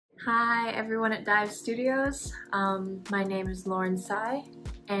Hi everyone at Dive Studios. My name is Lauren Tsai,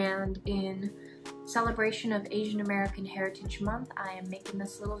 and in celebration of Asian American Heritage Month, I am making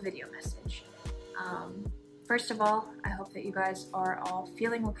this little video message. First of all, I hope that you guys are all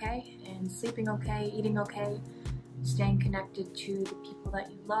feeling okay and sleeping okay, eating okay, staying connected to the people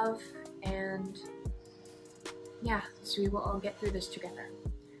that you love, and yeah, so we will all get through this together.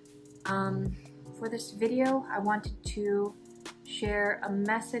 For this video, I wanted to share a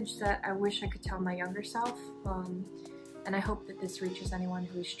message that I wish I could tell my younger self, and I hope that this reaches anyone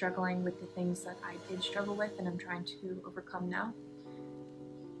who is struggling with the things that I did struggle with and I'm trying to overcome now.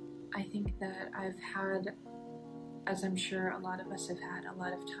 I think that I've had, as I'm sure a lot of us have had, a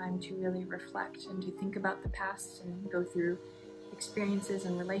lot of time to really reflect and to think about the past and go through experiences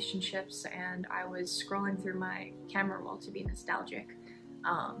and relationships, and I was scrolling through my camera roll to be nostalgic,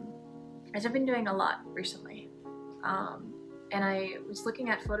 as I've been doing a lot recently. And I was looking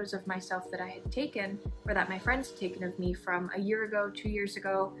at photos of myself that I had taken, or that my friends had taken of me from a year ago, 2 years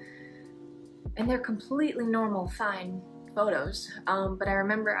ago, and they're completely normal, fine photos, but I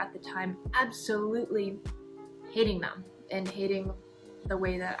remember at the time absolutely hating them and hating the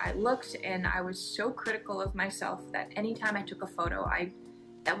way that I looked, and I was so critical of myself that anytime I took a photo,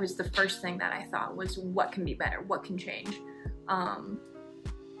 that was the first thing that I thought was, what can be better, what can change? And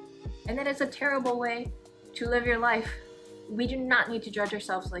that is a terrible way to live your life. We do not need to judge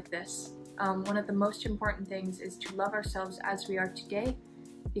ourselves like this. One of the most important things is to love ourselves as we are today,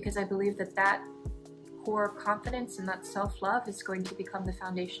 because I believe that that core confidence and that self-love is going to become the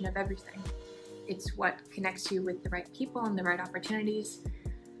foundation of everything. It's what connects you with the right people and the right opportunities.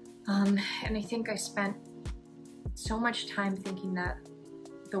 And I think I spent so much time thinking that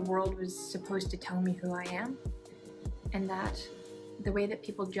the world was supposed to tell me who I am, and that the way that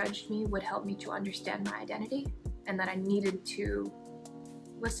people judged me would help me to understand my identity, and that I needed to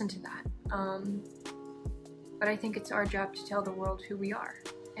listen to that. But I think it's our job to tell the world who we are,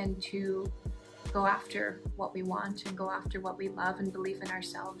 and to go after what we want and go after what we love and believe in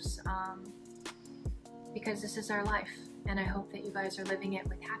ourselves, because this is our life, and I hope that you guys are living it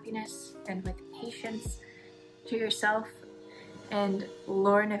with happiness and with patience to yourself. And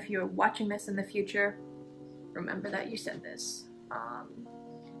Lauren, if you're watching this in the future, remember that you said this.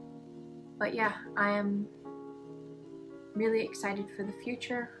 But yeah, I am really excited for the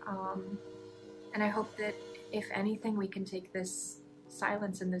future, and I hope that if anything, we can take this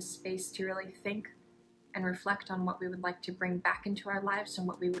silence and this space to really think and reflect on what we would like to bring back into our lives and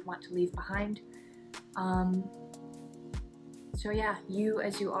what we would want to leave behind. So yeah, you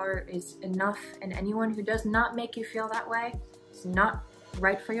as you are is enough, and anyone who does not make you feel that way is not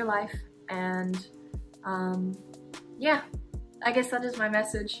right for your life. And yeah, I guess that is my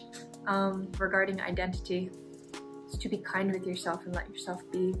message regarding identity. Is to be kind with yourself and let yourself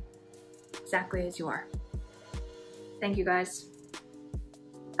be exactly as you are. Thank you guys.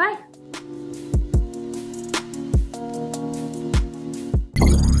 Bye!